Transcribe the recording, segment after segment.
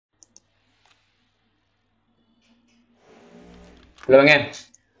Hello anh em,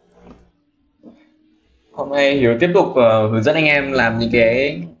 hôm nay Hiếu tiếp tục hướng dẫn anh em làm những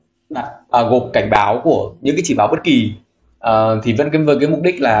cái gộp cảnh báo của những cái chỉ báo bất kỳ. Thì vẫn với cái mục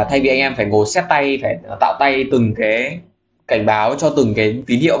đích là thay vì anh em phải ngồi set tay, phải tạo tay từng cái cảnh báo cho từng cái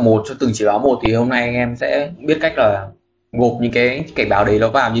tín hiệu một, cho từng chỉ báo một, thì hôm nay anh em sẽ biết cách là gộp những cái cảnh báo đấy nó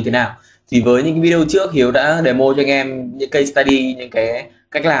vào như thế nào. Thì với những cái video trước Hiếu đã demo cho anh em những case study, những cái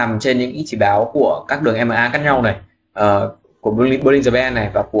cách làm trên những cái chỉ báo của các đường MA khác nhau này, của Bollinger Band này,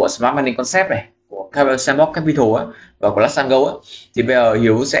 và của Smart Money Concept này, của Sandbox Capital á, và của Luxembourg á. Thì bây giờ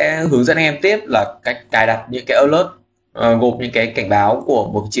Hiếu sẽ hướng dẫn anh em tiếp là cách cài đặt những cái alert, gộp những cái cảnh báo của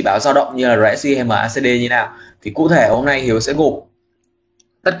một chỉ báo dao động như là RSI hay MACD như nào. Thì cụ thể hôm nay Hiếu sẽ gộp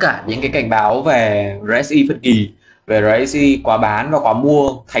tất cả những cái cảnh báo về RSI phân kỳ, về RSI quá bán và quá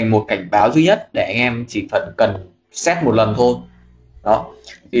mua thành một cảnh báo duy nhất, để anh em chỉ cần set một lần thôi. Đó.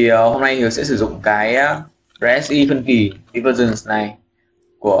 Thì hôm nay Hiếu sẽ sử dụng cái RSI phân kỳ divergence này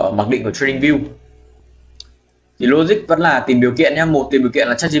của mặc định của Tradingview. Thì logic vẫn là tìm điều kiện nhé. Một, tìm điều kiện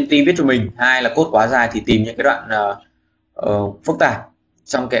là ChatGPT viết cho mình. Hai là code quá dài thì tìm những cái đoạn phức tạp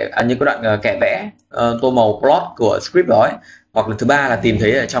trong những cái đoạn kẻ vẽ, tô màu plot của script đó ấy. Hoặc là thứ ba là tìm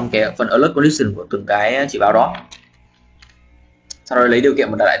thấy ở trong cái phần alert condition của từng cái chỉ báo đó. Sau đó lấy điều kiện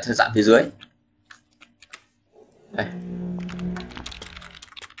một đặt lại thời gian phía dưới. Đây.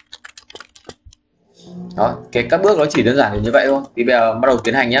 Đó, các bước nó chỉ đơn giản như vậy thôi. Thì bây giờ bắt đầu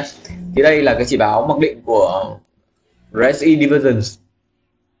tiến hành nhé. Thì đây là cái chỉ báo mặc định của RSI divergence,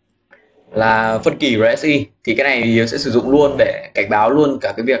 là phân kỳ RSI. Thì cái này Hiếu sẽ sử dụng luôn để cảnh báo luôn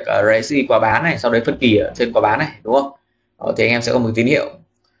cả cái việc RSI quá bán này, sau đấy phân kỳ ở trên quá bán này, đúng không? Đó, thì anh em sẽ có một tín hiệu.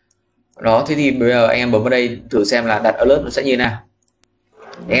 Đó, thế thì bây giờ anh em bấm vào đây thử xem là đặt alert nó sẽ như thế nào.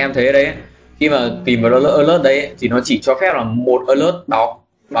 Thì anh em thấy ở đây, khi mà tìm vào alert đấy thì nó chỉ cho phép là một alert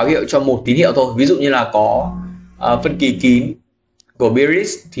báo hiệu cho một tín hiệu thôi. Ví dụ như là có phân kỳ kín của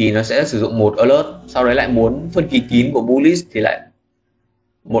bearish thì nó sẽ sử dụng một alert, sau đấy lại muốn phân kỳ kín của bullish thì lại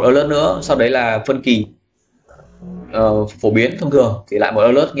một alert nữa, sau đấy là phân kỳ phổ biến thông thường thì lại một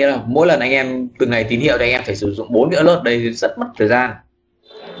alert. Nghĩa là mỗi lần anh em từng này tín hiệu thì anh em phải sử dụng 4 cái alert, đây rất mất thời gian.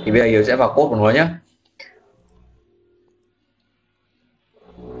 Thì bây giờ Hiếu sẽ vào code của nó nhé.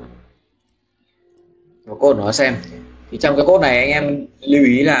 Vào code của nó xem. Thì trong cái code này anh em lưu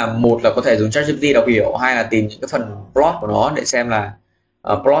ý là một là có thể dùng ChatGPT đọc hiểu, hai là tìm những cái phần plot của nó để xem là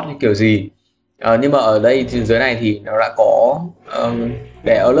plot như kiểu gì. Nhưng mà ở đây thì dưới này thì nó đã có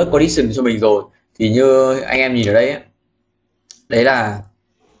để alert condition cho mình rồi. Thì như anh em nhìn ở đây ấy, đấy là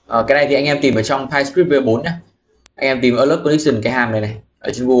cái này thì anh em tìm ở trong PyScript V4 nhé. Anh em tìm alert condition, cái hàm này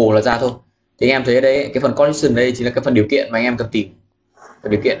ở trên Google là ra thôi. Thì anh em thấy ở đây cái phần condition đây chính là cái phần điều kiện mà anh em cần tìm.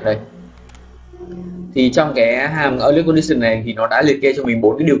 Phần điều kiện đây. Thì trong cái hàm alert condition này thì nó đã liệt kê cho mình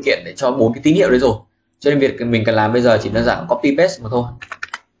 4 cái điều kiện để cho 4 cái tín hiệu đấy rồi. Cho nên việc mình cần làm bây giờ chỉ đơn giản copy paste mà thôi.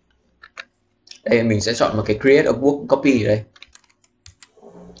 Đây mình sẽ chọn một cái create a book copy ở đây.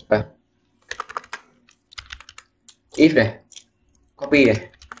 Đây. If này, copy này,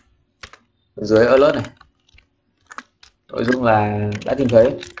 dưới alert này, nội dung là đã tìm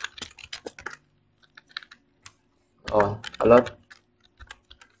thấy rồi, alert.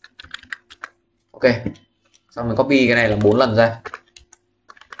 Ok, xong mình copy cái này là 4 lần ra.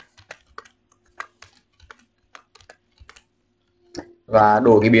 Và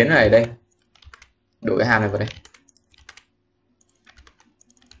đổi cái biến này ở đây, đổi cái hàm này vào đây.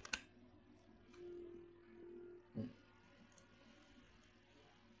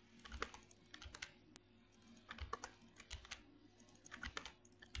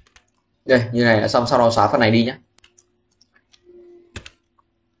 Đây, như này là xong, sau đó xóa phần này đi nhé.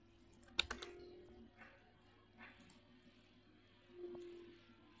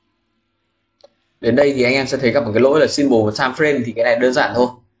 Đến đây thì anh em sẽ thấy gặp một cái lỗi là symbol và time frame. Thì cái này đơn giản thôi.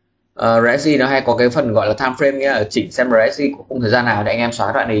 RSI nó hay có cái phần gọi là time frame, nghĩa là chỉnh xem RSI của khung thời gian nào, để anh em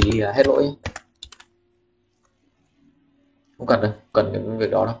xóa đoạn này đi là hết lỗi. Không cần đâu, cần cái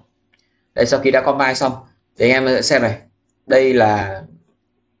việc đó đâu. Đây, sau khi đã combine xong thì anh em sẽ xem này, đây là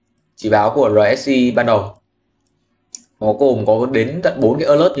chỉ báo của RSI ban đầu, nó gồm có đến tận 4 cái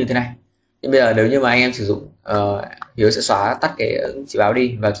alert như thế này. Nhưng bây giờ nếu như mà anh em sử dụng Hiếu sẽ xóa tắt cái chỉ báo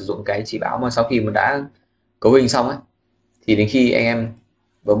đi và sử dụng cái chỉ báo mà sau khi mà đã cấu hình xong ấy, thì đến khi anh em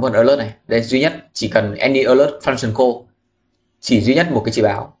bấm vào alert này, đây duy nhất, chỉ cần any alert function call, chỉ duy nhất một cái chỉ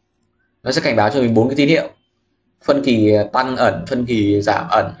báo, nó sẽ cảnh báo cho mình 4 cái tín hiệu: phân kỳ tăng ẩn, phân kỳ giảm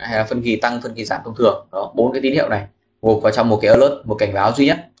ẩn, hay là phân kỳ tăng, phân kỳ giảm thông thường. Đó, 4 cái tín hiệu này gộp vào trong một cái alert, một cảnh báo duy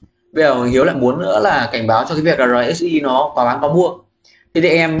nhất. Bây giờ Hiếu lại muốn nữa là cảnh báo cho cái việc là RSI nó quá bán quá mua. Thế thì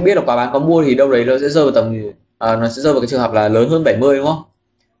anh em biết là quá bán quá mua thì đâu đấy nó sẽ rơi vào tầm nó sẽ rơi vào cái trường hợp là lớn hơn 70, đúng không?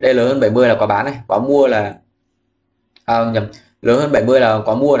 Đây lớn hơn 70 là quá bán này, quá mua là nhầm, lớn hơn 70 là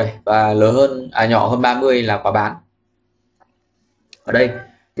quá mua này, và lớn hơn nhỏ hơn 30 là quá bán. Ở đây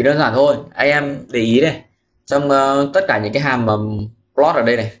thì đơn giản thôi, anh em để ý này, trong tất cả những cái hàm mà plot ở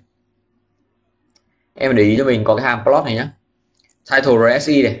đây này, em để ý cho mình có cái hàm plot này nhá, title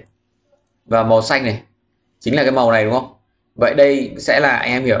RSI này và màu xanh này chính là cái màu này đúng không? Vậy đây sẽ là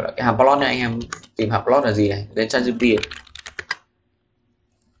anh em hiểu là cái hàm plot này, anh em tìm hàm plot là gì này, đến ChatGPT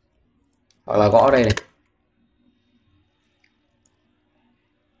hoặc là gõ đây này.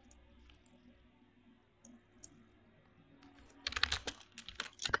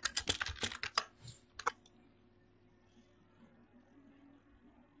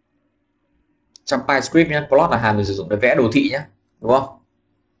 Trong PyScript nhé, plot là hàm mình sử dụng để vẽ đồ thị nhé, đúng không?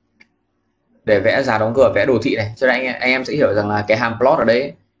 Để vẽ giá đóng cửa, vẽ đồ thị này, cho nên anh em sẽ hiểu rằng là cái hàm plot ở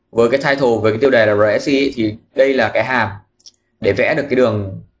đây với cái title, với cái tiêu đề là RSI thì đây là cái hàm để vẽ được cái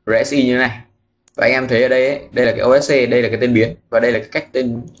đường RSI như thế này. Và anh em thấy ở đây đây là cái OSC, đây là cái tên biến, và đây là cái cách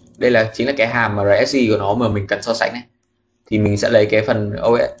tên, đây là chính là cái hàm mà RSI của nó mà mình cần so sánh này. Thì mình sẽ lấy cái phần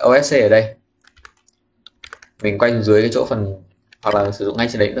OSC ở đây, mình quanh dưới cái chỗ phần, hoặc là sử dụng ngay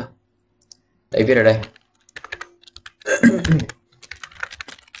trên đấy nữa. Đấy, viết ở đây.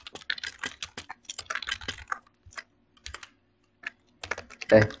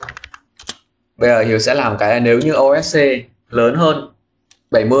 Đây. Bây giờ Hiếu sẽ làm cái là nếu như OSC lớn hơn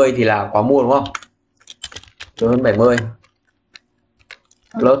 70 thì là quá mua đúng không? Lớn hơn 70.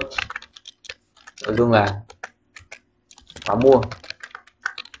 Alert. Nội dung là quá mua.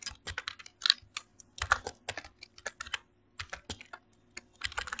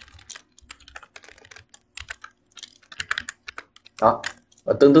 Đó.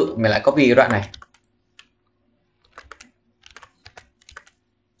 Và tương tự mình lại copy cái đoạn này.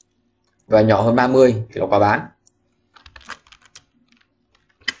 Và nhỏ hơn 30 thì là quá bán.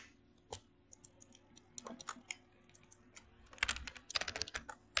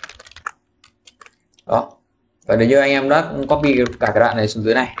 Đó. Và nếu như anh em đã copy cả cái đoạn này xuống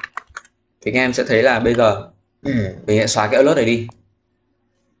dưới này thì anh em sẽ thấy là bây giờ mình sẽ xóa cái alert này đi.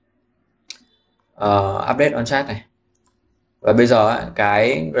 Update on chat này. Và bây giờ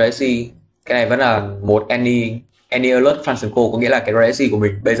cái RSI, cái này vẫn là một any alert function call, có nghĩa là cái RSI của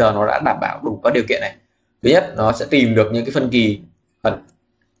mình bây giờ nó đã đảm bảo đủ các điều kiện này. Thứ nhất, nó sẽ tìm được những cái phân kỳ ẩn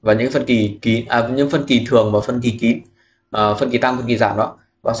và những phân kỳ kín, những phân kỳ thường và phân kỳ kín, phân kỳ tăng, phân kỳ giảm đó.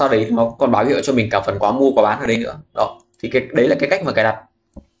 Và sau đấy nó còn báo hiệu cho mình cả phần quá mua quá bán ở đây nữa. Đó, thì cái đấy là cái cách mà cài đặt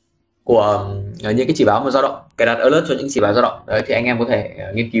của những cái chỉ báo mà dao động, cài đặt alert cho những chỉ báo dao động. Đấy thì anh em có thể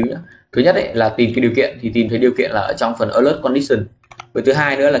nghiên cứu nhé. Thứ nhất là tìm cái điều kiện, thì tìm thấy điều kiện là ở trong phần alert condition. Với thứ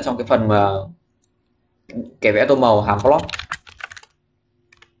hai nữa là trong cái phần mà kẻ vẽ tô màu hàm plot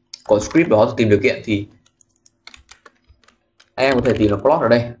của script đó, tìm điều kiện thì anh em có thể tìm là plot ở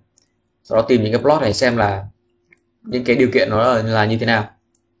đây, sau đó tìm những cái plot này xem là những cái điều kiện nó là như thế nào.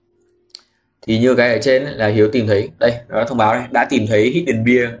 Thì như cái ở trên là Hiếu tìm thấy đây, nó thông báo đây, đã tìm thấy hidden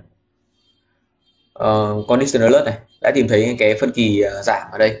beer condition alert này, đã tìm thấy cái phân kỳ giảm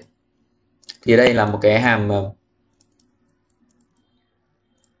ở đây. Thì đây là một cái hàm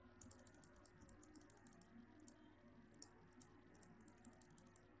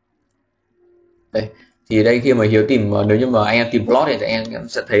đây. Thì đây khi mà Hiếu tìm, nếu như mà anh em tìm plot thì anh em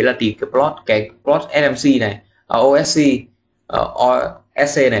sẽ thấy là tìm cái plot SMC này, OSC,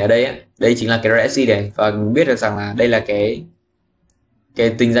 OSC này ở đây ấy. Đây chính là cái RSI này, và mình biết được rằng là đây là cái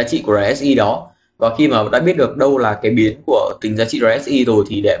tính giá trị của RSI đó. Và khi mà đã biết được đâu là cái biến của tính giá trị RSI rồi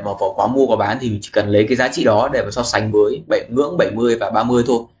thì để mà có quá mua quá bán thì mình chỉ cần lấy cái giá trị đó để mà so sánh với ngưỡng 70 và 30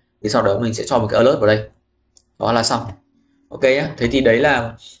 thôi. Thì sau đó mình sẽ cho một cái alert vào đây. Đó là xong. Ok nhé. Thế thì đấy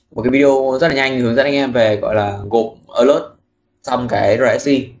là một cái video rất là nhanh hướng dẫn anh em về gọi là gộp alert trong cái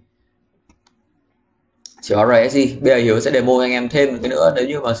RSI, chỉ có RSI. Bây giờ Hiếu sẽ demo anh em thêm cái nữa, nếu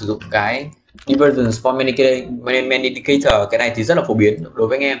như mà sử dụng cái divergence for main indicator, cái này thì rất là phổ biến đối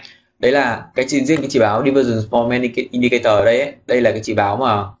với anh em. Đấy là cái riêng cái chỉ báo divergence for main indicator ở đây ấy. Đây là cái chỉ báo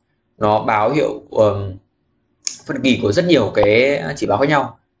mà nó báo hiệu phân kỳ của rất nhiều cái chỉ báo khác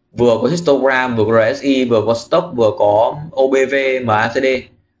nhau, vừa có histogram, vừa có RSI, vừa có stock, vừa có OBV, MACD,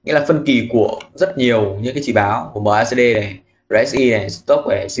 nghĩa là phân kỳ của rất nhiều những cái chỉ báo của MACD này, RSI này, stock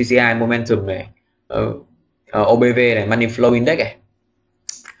này, CCI, momentum này, OBV này, money flow index này,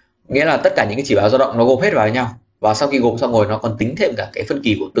 nghĩa là tất cả những cái chỉ báo dao động nó gộp hết vào với nhau. Và sau khi gộp xong rồi nó còn tính thêm cả cái phân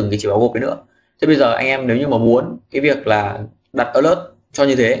kỳ của từng cái chỉ báo gộp đấy nữa. Thế bây giờ anh em nếu như mà muốn cái việc là đặt alert cho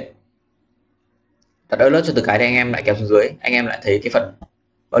như thế, đặt alert cho từ cái thì anh em lại kéo xuống dưới, anh em lại thấy cái phần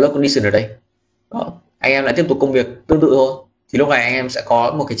alert condition ở đây. Đó, anh em lại tiếp tục công việc tương tự thôi. Thì lúc này anh em sẽ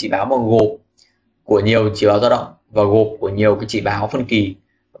có một cái chỉ báo mà gộp của nhiều chỉ báo dao động và gộp của nhiều cái chỉ báo phân kỳ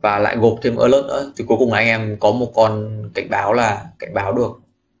và lại gộp thêm alert nữa thì cuối cùng là anh em có một con cảnh báo là cảnh báo được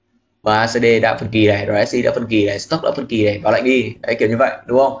MACD đã phân kỳ này, RSI đã phân kỳ này, stock đã phân kỳ này, vào lệnh đi đấy, kiểu như vậy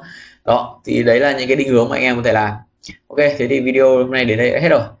đúng không? Đó thì đấy là những cái định hướng mà anh em có thể làm. Ok, thế thì video hôm nay đến đây đã hết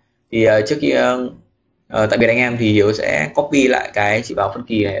rồi. Thì trước khi tạm biệt anh em thì Hiếu sẽ copy lại cái chỉ báo phân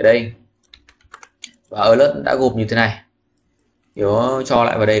kỳ này ở đây và alert đã gộp như thế này, Hiếu cho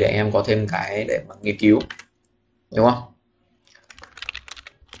lại vào đây để anh em có thêm cái để mà nghiên cứu, đúng không?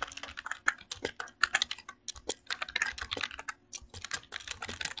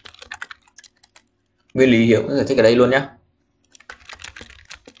 Nguyên lý Hiếu cũng giải thích ở đây luôn nhé.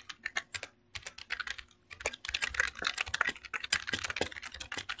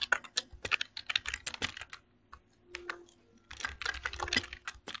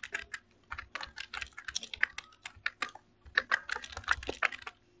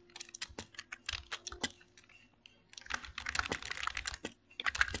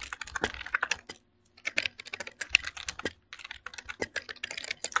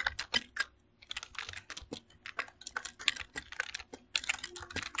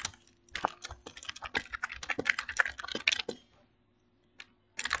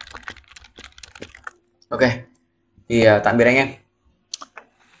 Ok, thì tạm biệt anh em.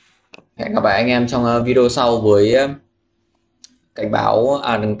 Hẹn gặp lại anh em trong video sau với cảnh báo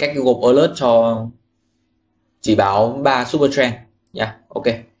cách gộp alert cho chỉ báo 3 super trend nha. Ok,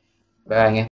 bye bye anh em.